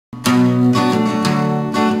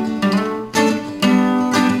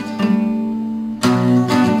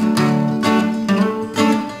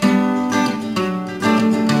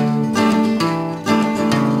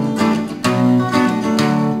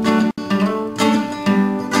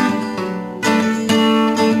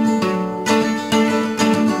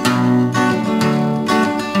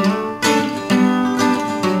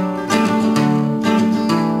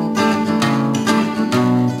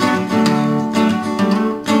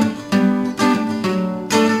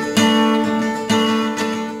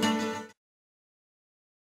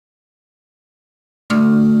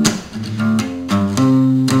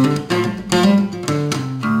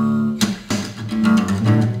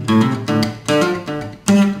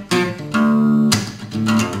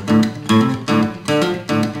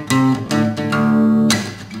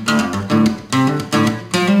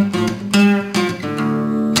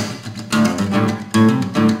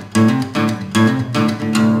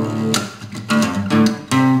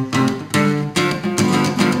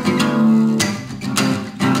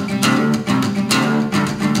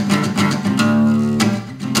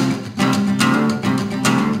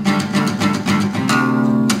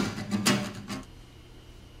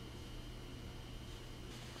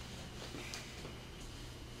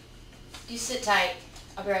You sit tight.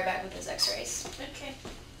 I'll be right back with those x-rays. Okay.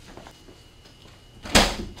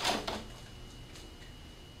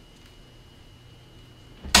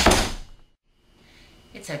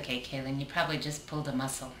 It's okay, Kaylin. You probably just pulled a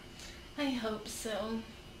muscle. I hope so.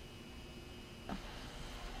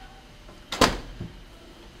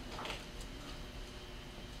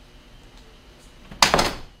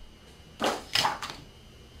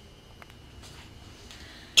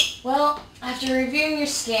 Well, after reviewing your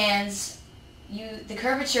scans, the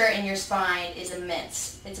curvature in your spine is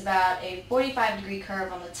immense. It's about a 45-degree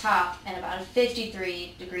curve on the top and about a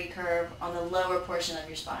 53-degree curve on the lower portion of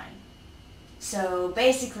your spine. So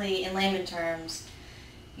basically, in layman terms,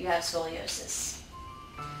 you have scoliosis.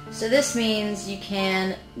 So this means you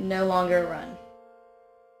can no longer run.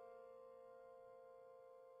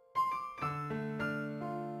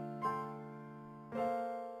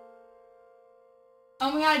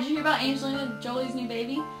 Oh my god, did you hear about Angelina Jolie's new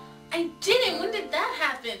baby? I didn't. When did that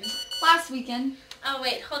happen? Last weekend. Oh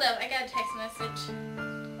wait, hold up. I got a text message.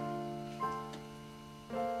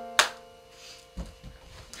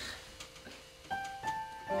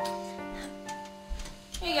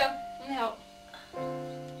 Here you go. Let me help.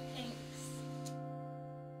 Thanks.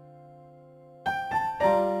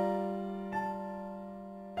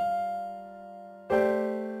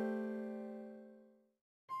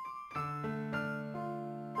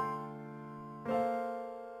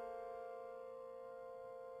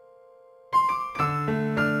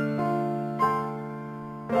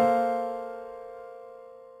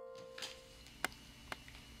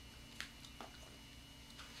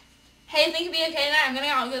 Hey, think you'll be okay tonight? I'm gonna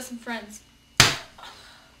go out and get some friends.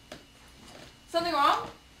 Something wrong?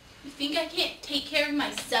 You think I can't take care of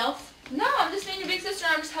myself? No, I'm just being your big sister.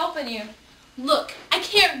 I'm just helping you. Look, I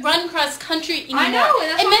can't run cross country anymore. I know,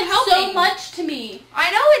 and that's it why I'm meant so helping. much to me.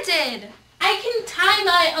 I know it did. I can tie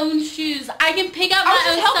my own shoes. I can pick out I my was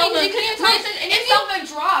own just helping stuff. you couldn't even touch it and if yourself a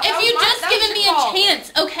drop. If you just given me a chance,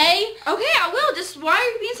 okay? Okay, I will. Just why are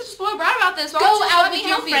you being such a spoiled brat about this? Go out with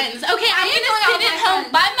your friends. Okay, I'm gonna sit at home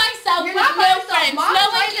by myself You're with not by no yourself. friends. Mom's No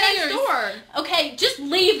one right next cares. door. Okay, just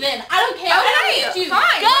leave then. I don't care. I Okay, don't need you.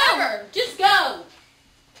 fine, Go. whatever. Just go.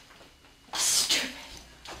 Stupid.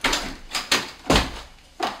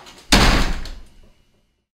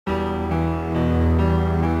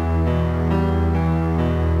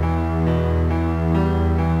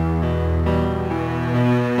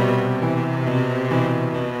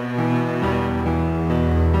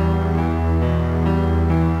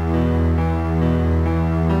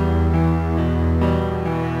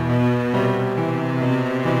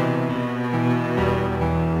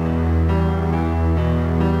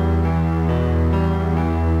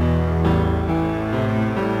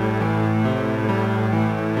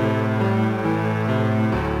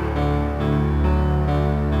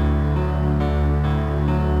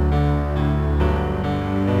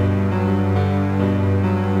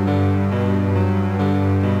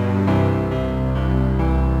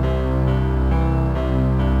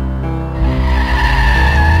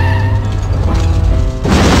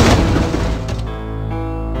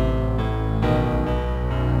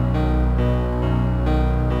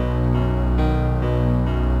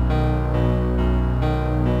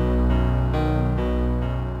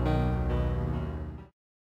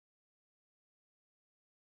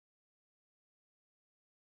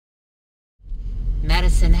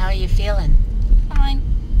 Madison, how are you feeling? Fine.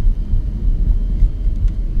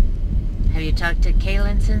 you talked to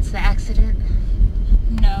Kaylin since the accident?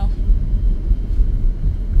 No.